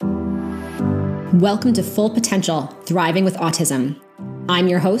Welcome to Full Potential, Thriving with Autism. I'm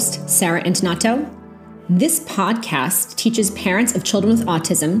your host, Sarah Antonato. This podcast teaches parents of children with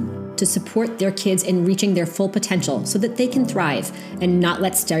autism to support their kids in reaching their full potential so that they can thrive and not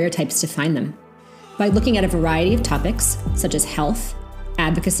let stereotypes define them. By looking at a variety of topics, such as health,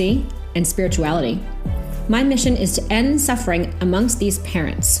 advocacy, and spirituality, my mission is to end suffering amongst these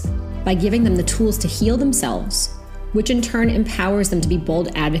parents by giving them the tools to heal themselves, which in turn empowers them to be bold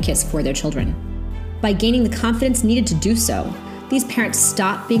advocates for their children. By gaining the confidence needed to do so, these parents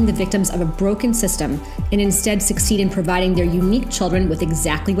stop being the victims of a broken system and instead succeed in providing their unique children with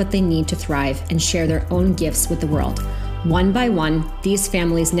exactly what they need to thrive and share their own gifts with the world. One by one, these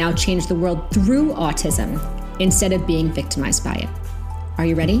families now change the world through autism instead of being victimized by it. Are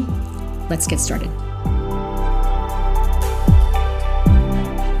you ready? Let's get started.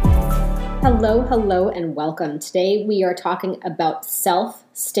 Hello, and welcome. Today we are talking about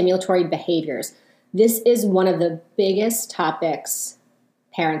self-stimulatory behaviors. This is one of the biggest topics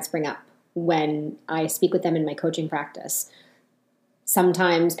parents bring up when I speak with them in my coaching practice.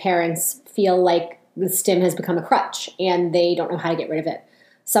 Sometimes parents feel like the stim has become a crutch and they don't know how to get rid of it.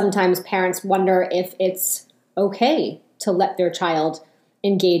 Sometimes parents wonder if it's okay to let their child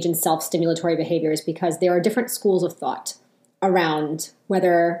engage in self-stimulatory behaviors because there are different schools of thought around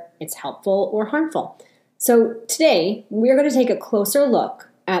whether it's helpful or harmful. So today we're going to take a closer look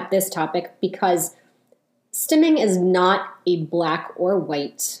at this topic because stimming is not a black or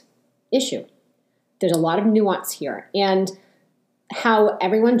white issue. There's a lot of nuance here, and how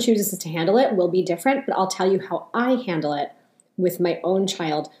everyone chooses to handle it will be different, but I'll tell you how I handle it with my own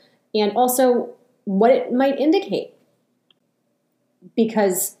child and also what it might indicate.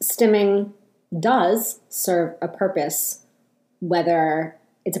 Because stimming does serve a purpose, whether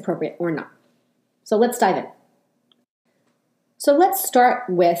it's appropriate or not. So let's dive in. So let's start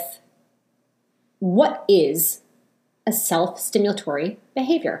with what is a self-stimulatory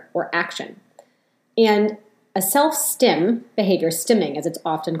behavior or action. And a self-stim behavior, stimming as it's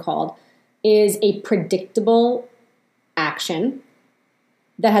often called, is a predictable action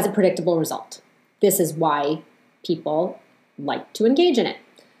that has a predictable result. This is why people like to engage in it.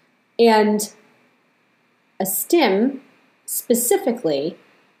 And a stim specifically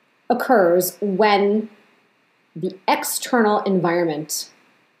occurs when the external environment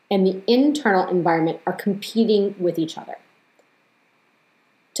and the internal environment are competing with each other.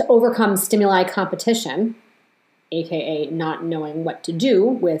 To overcome stimuli competition, aka not knowing what to do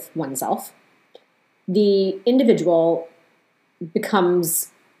with oneself, the individual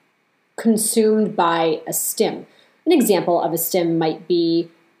becomes consumed by a stim. An example of a stim might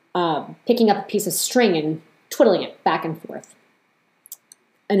be picking up a piece of string and twiddling it back and forth.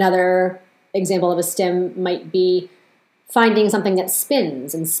 Another example of a stim might be finding something that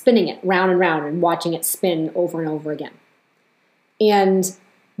spins and spinning it round and round and watching it spin over and over again. And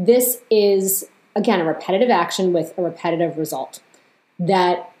this is, again, a repetitive action with a repetitive result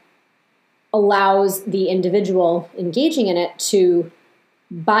that allows the individual engaging in it to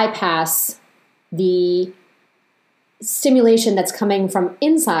bypass the stimulation that's coming from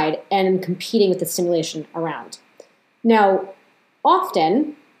inside and competing with the stimulation around. Now,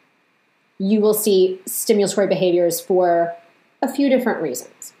 often you will see stimulatory behaviors for a few different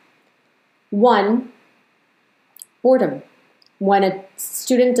reasons. One, boredom. When a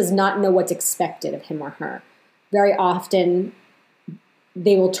student does not know what's expected of him or her, very often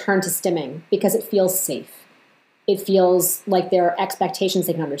they will turn to stimming because it feels safe. It feels like there are expectations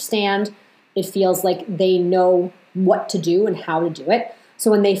they can understand. It feels like they know what to do and how to do it.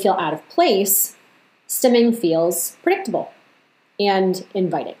 So when they feel out of place, stimming feels predictable and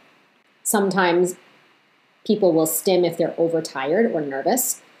inviting. Sometimes people will stim if they're overtired or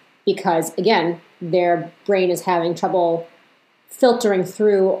nervous because, again, their brain is having trouble filtering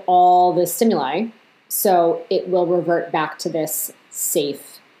through all the stimuli, so it will revert back to this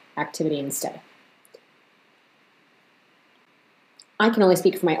safe activity instead. I can only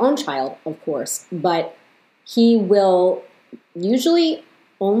speak for my own child, of course, but he will usually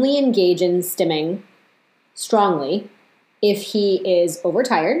only engage in stimming strongly if he is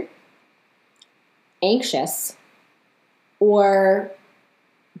overtired, anxious, or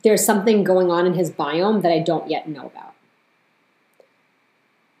there's something going on in his biome that I don't yet know about.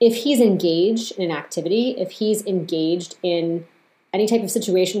 If he's engaged in an activity, if he's engaged in any type of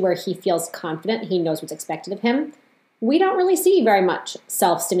situation where he feels confident, he knows what's expected of him, we don't really see very much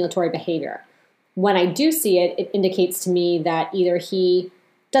self-stimulatory behavior. When I do see it, it indicates to me that either he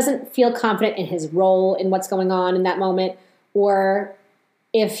doesn't feel confident in his role in what's going on in that moment, or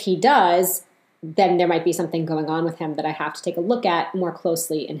if he does, then there might be something going on with him that I have to take a look at more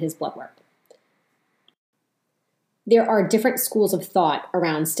closely in his blood work. there are different schools of thought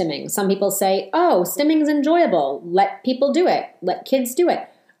around stimming. Some people say, oh, stimming is enjoyable. Let people do it. Let kids do it.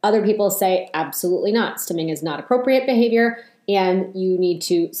 Other people say, absolutely not. Stimming is not appropriate behavior, and you need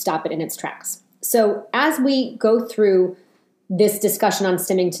to stop it in its tracks. So as we go through this discussion on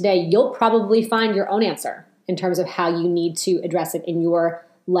stimming today, you'll probably find your own answer in terms of how you need to address it in your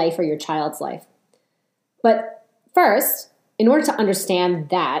life or your child's life. But first, in order to understand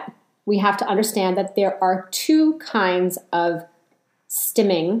that, we have to understand that there are two kinds of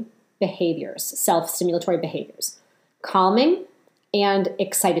stimming behaviors, self-stimulatory behaviors: calming and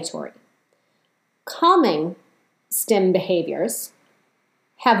excitatory. Calming stim behaviors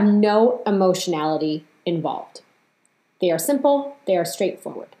have no emotionality involved. They are simple, they are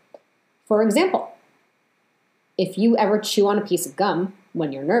straightforward. For example, if you ever chew on a piece of gum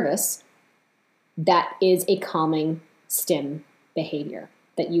when you're nervous, that is a calming stim behavior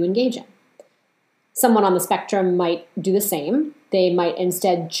that you engage in. Someone on the spectrum might do the same. They might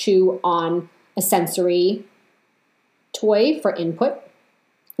instead chew on a sensory toy for input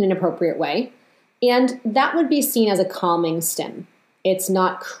in an appropriate way, and that would be seen as a calming stim. It's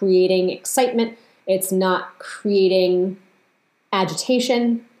not creating excitement. It's not creating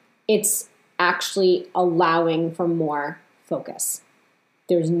agitation. It's actually allowing for more focus.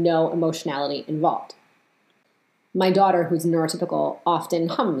 There's no emotionality involved. My daughter, who's neurotypical, often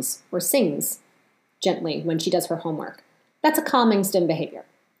hums or sings gently when she does her homework. That's a calming stim behavior.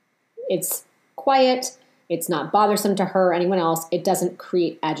 It's quiet. It's not bothersome to her or anyone else. It doesn't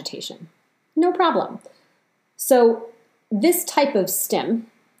create agitation. No problem. So this type of stim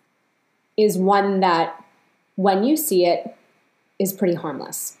is one that, when you see it, is pretty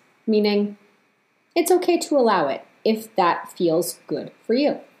harmless, meaning it's okay to allow it if that feels good for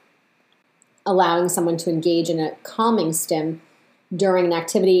you. Allowing someone to engage in a calming stim during an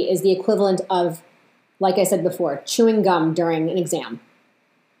activity is the equivalent of, like I said before, chewing gum during an exam.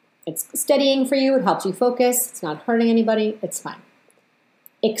 It's steadying for you, it helps you focus, it's not hurting anybody, it's fine.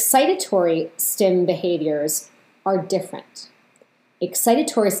 Excitatory stim behaviors are different.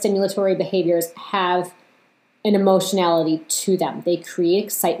 Excitatory stimulatory behaviors have an emotionality to them. They create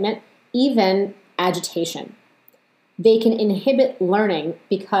excitement, even agitation. They can inhibit learning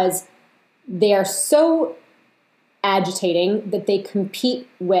because they are so agitating that they compete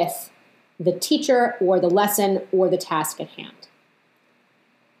with the teacher or the lesson or the task at hand.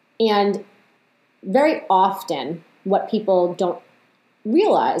 And very often, what people don't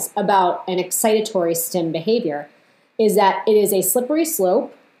realize about an excitatory stim behavior is that it is a slippery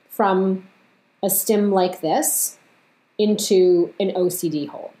slope from a stim like this into an OCD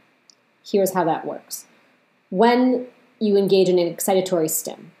hole. Here's how that works. When you engage in an excitatory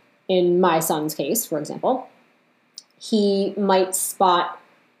stim, in my son's case, for example, he might spot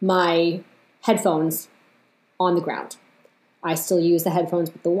my headphones on the ground. I still use the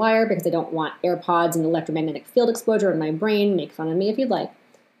headphones with the wire because I don't want AirPods and electromagnetic field exposure in my brain. Make fun of me if you'd like.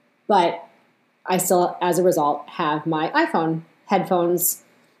 But I still, as a result, have my iPhone headphones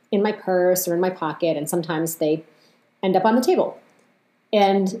in my purse or in my pocket, and sometimes they end up on the table.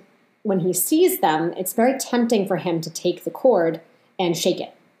 And when he sees them, it's very tempting for him to take the cord and shake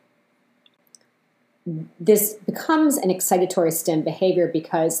it. This becomes an excitatory stim behavior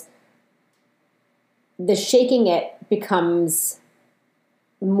because the shaking it becomes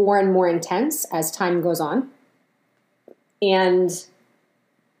more and more intense as time goes on. And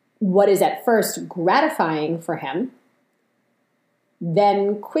what is at first gratifying for him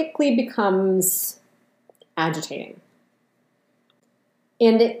then quickly becomes agitating.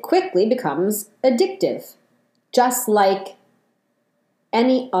 And it quickly becomes addictive, just like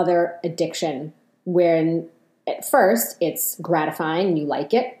any other addiction, when at first it's gratifying and you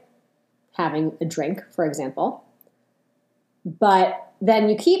like it, having a drink, for example. But then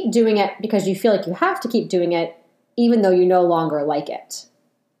you keep doing it because you feel like you have to keep doing it, even though you no longer like it.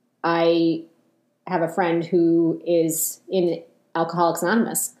 I have a friend who is in Alcoholics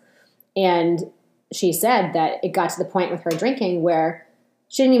Anonymous, and she said that it got to the point with her drinking where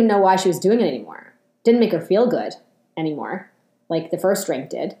she didn't even know why she was doing it anymore. Didn't make her feel good anymore, like the first drink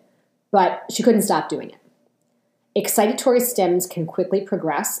did, but she couldn't stop doing it. Excitatory stims can quickly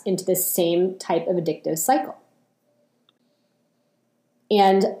progress into this same type of addictive cycle.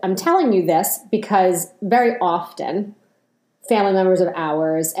 And I'm telling you this because very often family members of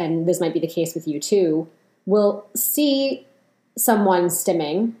ours, and this might be the case with you too, will see someone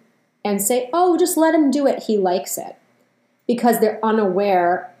stimming and say, oh, just let him do it, he likes it. Because they're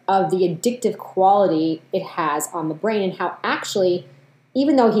unaware of the addictive quality it has on the brain and how actually,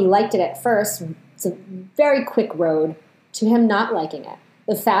 even though he liked it at first, it's a very quick road to him not liking it.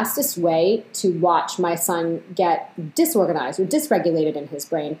 the fastest way to watch my son get disorganized or dysregulated in his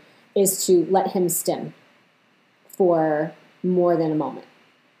brain is to let him stim for more than a moment.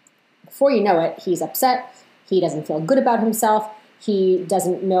 Before you know it, he's upset. He doesn't feel good about himself. He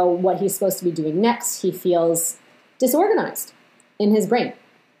doesn't know what he's supposed to be doing next. He feels disorganized in his brain.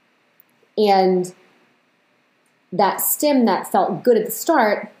 And that stim that felt good at the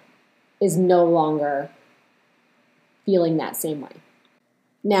start is no longer feeling that same way.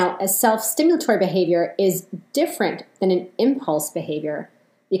 Now, a self-stimulatory behavior is different than an impulse behavior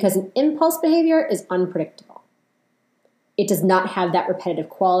because an impulse behavior is unpredictable. It does not have that repetitive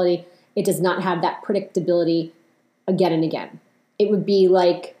quality. It does not have that predictability again and again. It would be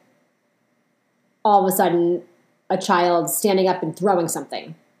like all of a sudden a child standing up and throwing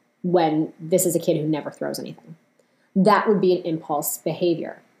something when this is a kid who never throws anything. That would be an impulse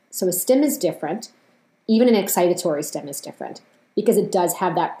behavior. So a stim is different. Even an excitatory stim is different because it does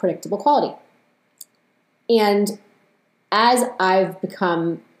have that predictable quality. And as I've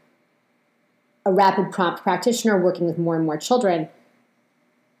become a rapid prompt practitioner working with more and more children,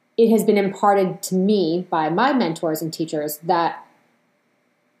 it has been imparted to me by my mentors and teachers that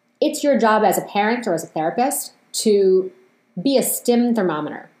it's your job as a parent or as a therapist to be a stim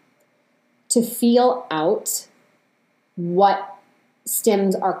thermometer, to feel out what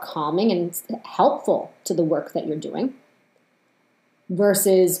stims are calming and helpful to the work that you're doing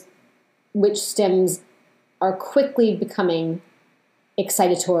versus which stims are quickly becoming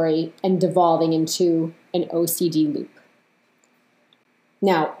excitatory and devolving into an OCD loop.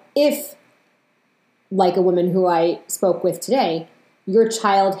 Now, if, like a woman who I spoke with today, your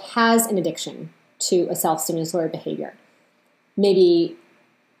child has an addiction to a self-stimulatory behavior, maybe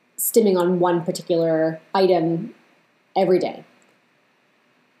stimming on one particular item every day,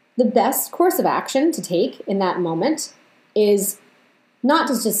 the best course of action to take in that moment is not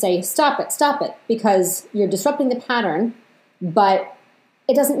to just say, stop it, because you're disrupting the pattern, but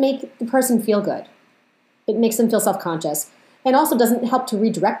it doesn't make the person feel good. It makes them feel self-conscious and also doesn't help to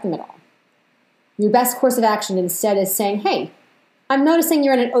redirect them at all. Your best course of action instead is saying, hey, I'm noticing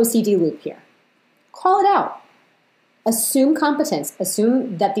you're in an OCD loop here. Call it out. Assume competence.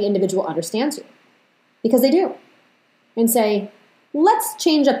 Assume that the individual understands you, because they do. And say, let's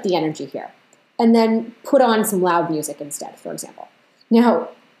change up the energy here. And then put on some loud music instead, for example. Now,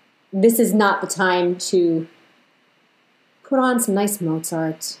 this is not the time to put on some nice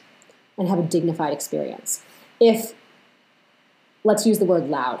Mozart and have a dignified experience. If, let's use the word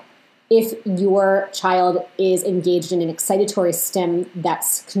loud, if your child is engaged in an excitatory stim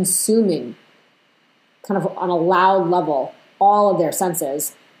that's consuming kind of on a loud level all of their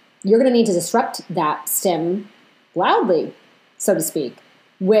senses, you're going to need to disrupt that stim loudly, so to speak,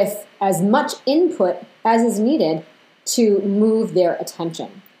 with as much input as is needed to move their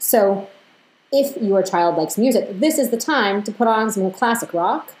attention. So if your child likes music, this is the time to put on some classic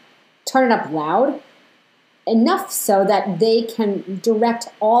rock, turn it up loud, enough so that they can direct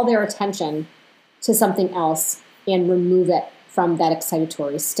all their attention to something else and remove it from that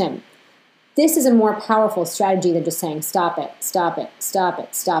excitatory stim. This is a more powerful strategy than just saying stop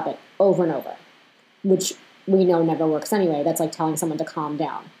it over and over, which we know never works anyway. That's like telling someone to calm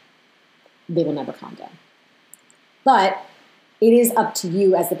down. They will never calm down. But it is up to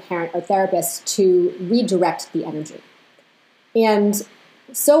you as the parent or therapist to redirect the energy. And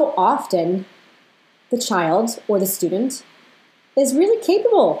so often, the child or the student is really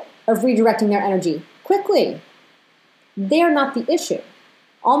capable of redirecting their energy quickly. They are not the issue.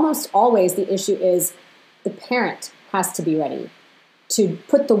 Almost always the issue is the parent has to be ready to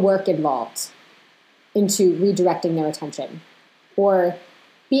put the work involved into redirecting their attention or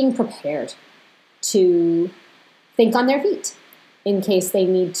being prepared to think on their feet in case they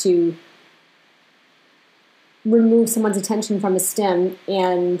need to remove someone's attention from a stim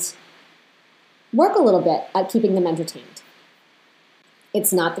and work a little bit at keeping them entertained.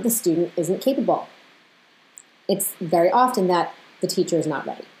 It's not that the student isn't capable. It's very often that the teacher is not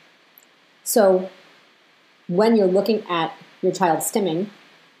ready. So when you're looking at your child's stimming,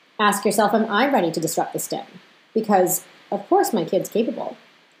 ask yourself, am I ready to disrupt the stim? Because of course my kid's capable.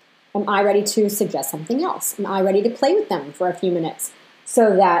 Am I ready to suggest something else? Am I ready to play with them for a few minutes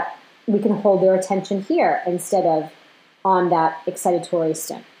so that we can hold their attention here instead of on that excitatory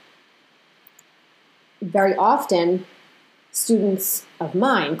stim? Very often, students of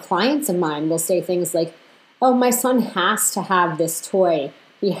mine, clients of mine, will say things like, oh, my son has to have this toy.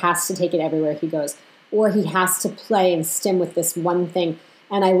 He has to take it everywhere he goes. Or he has to play and stim with this one thing,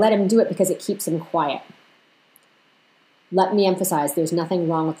 and I let him do it because it keeps him quiet. Let me emphasize, there's nothing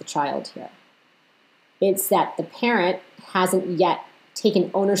wrong with the child here. It's that the parent hasn't yet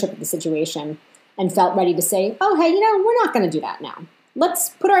taken ownership of the situation and felt ready to say, oh, hey, we're not going to do that now. Let's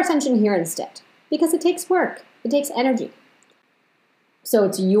put our attention here instead, because it takes work. It takes energy. So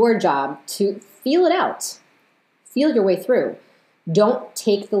it's your job to feel it out. Feel your way through. Don't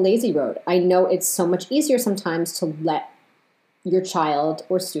take the lazy road. I know it's so much easier sometimes to let your child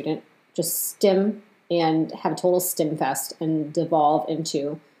or student just stim and have a total stim fest and devolve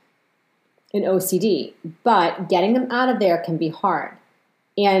into an OCD. But getting them out of there can be hard.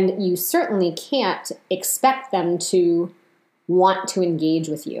 And you certainly can't expect them to want to engage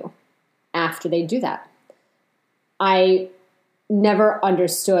with you after they do that. I never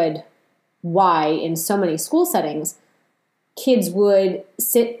understood why in so many school settings, kids would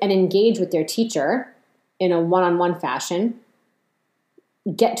sit and engage with their teacher in a one-on-one fashion,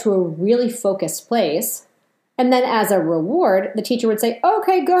 get to a really focused place, and then as a reward, the teacher would say,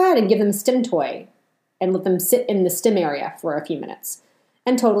 okay, go ahead and give them a stim toy and let them sit in the stim area for a few minutes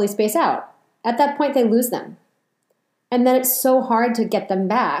and totally space out. At that point, they lose them. And then it's so hard to get them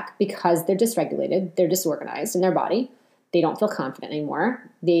back because they're dysregulated, they're disorganized in their body. They don't feel confident anymore.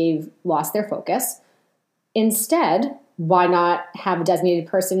 They've lost their focus. Instead, why not have a designated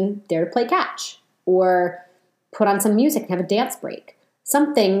person there to play catch or put on some music and have a dance break?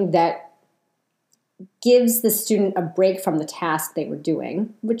 Something that gives the student a break from the task they were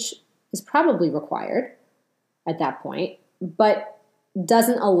doing, which is probably required at that point, but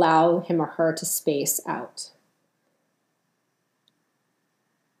doesn't allow him or her to space out.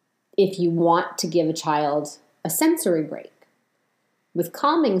 If you want to give a child a sensory break with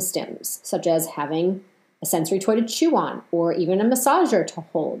calming stims, such as having a sensory toy to chew on or even a massager to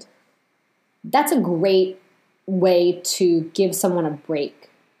hold, that's a great way to give someone a break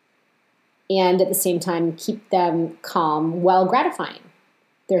and at the same time keep them calm while gratifying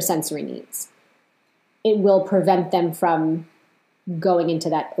their sensory needs. It will prevent them from going into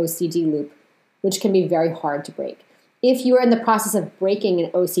that OCD loop, which can be very hard to break. If you are in the process of breaking an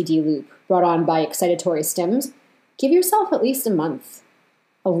OCD loop brought on by excitatory stims, give yourself at least a month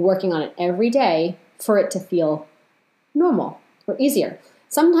of working on it every day for it to feel normal or easier.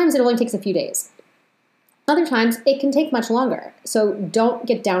 Sometimes it only takes a few days. Other times it can take much longer. So don't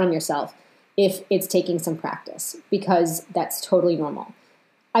get down on yourself if it's taking some practice, because that's totally normal.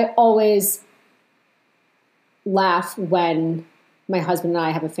 I always laugh when my husband and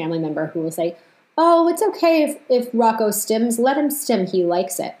I have a family member who will say, oh, it's okay if Rocco stims, let him stim, he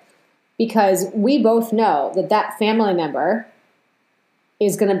likes it. Because we both know that family member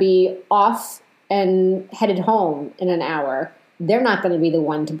is going to be off and headed home in an hour. They're not going to be the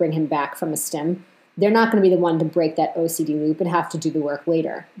one to bring him back from a stim. They're not going to be the one to break that OCD loop and have to do the work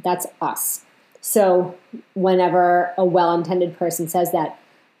later. That's us. So whenever a well-intended person says that,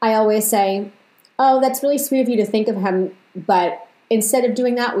 I always say, oh, that's really sweet of you to think of him, but instead of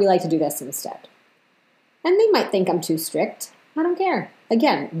doing that, we like to do this instead. And they might think I'm too strict. I don't care.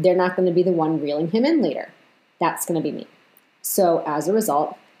 Again, they're not going to be the one reeling him in later. That's going to be me. So as a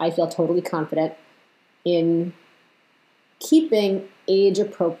result, I feel totally confident in keeping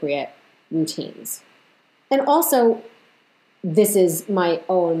age-appropriate routines. And also, this is my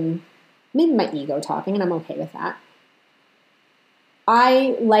own, maybe my ego talking, and I'm okay with that.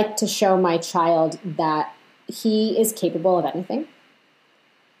 I like to show my child that he is capable of anything.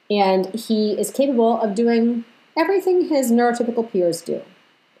 And he is capable of doing everything his neurotypical peers do.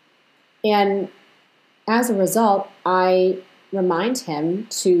 And as a result, I remind him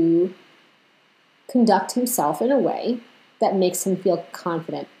to conduct himself in a way that makes him feel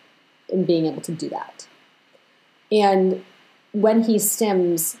confident in being able to do that. And when he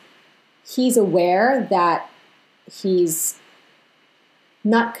stims, he's aware that he's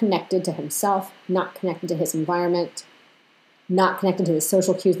not connected to himself, not connected to his environment, not connected to the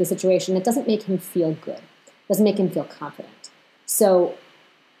social cues of the situation. It doesn't make him feel good. It doesn't make him feel confident. So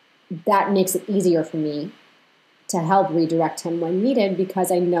that makes it easier for me to help redirect him when needed,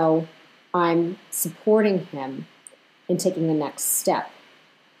 because I know I'm supporting him in taking the next step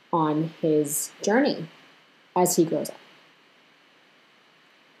on his journey as he grows up.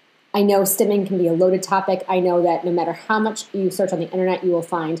 I know stimming can be a loaded topic. I know that no matter how much you search on the internet, you will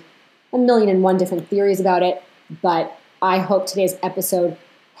find 1,000,001 different theories about it, but I hope today's episode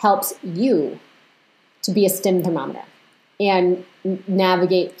helps you to be a stim thermometer and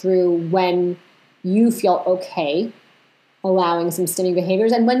navigate through when you feel okay allowing some stimming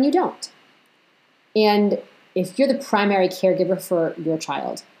behaviors and when you don't. And if you're the primary caregiver for your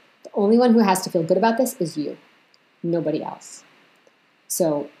child, the only one who has to feel good about this is you, nobody else.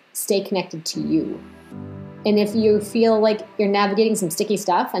 So stay connected to you. And if you feel like you're navigating some sticky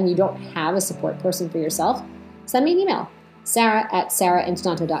stuff and you don't have a support person for yourself, send me an email.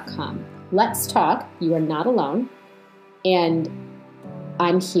 sarah@sarahintonato.com. Let's talk. You are not alone. And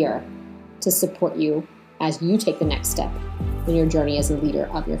I'm here to support you as you take the next step in your journey as a leader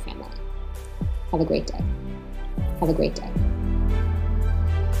of your family. Have a great day. Have a great day.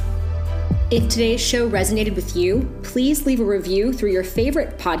 If today's show resonated with you, please leave a review through your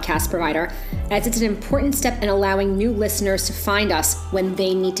favorite podcast provider, as it's an important step in allowing new listeners to find us when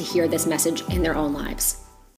they need to hear this message in their own lives.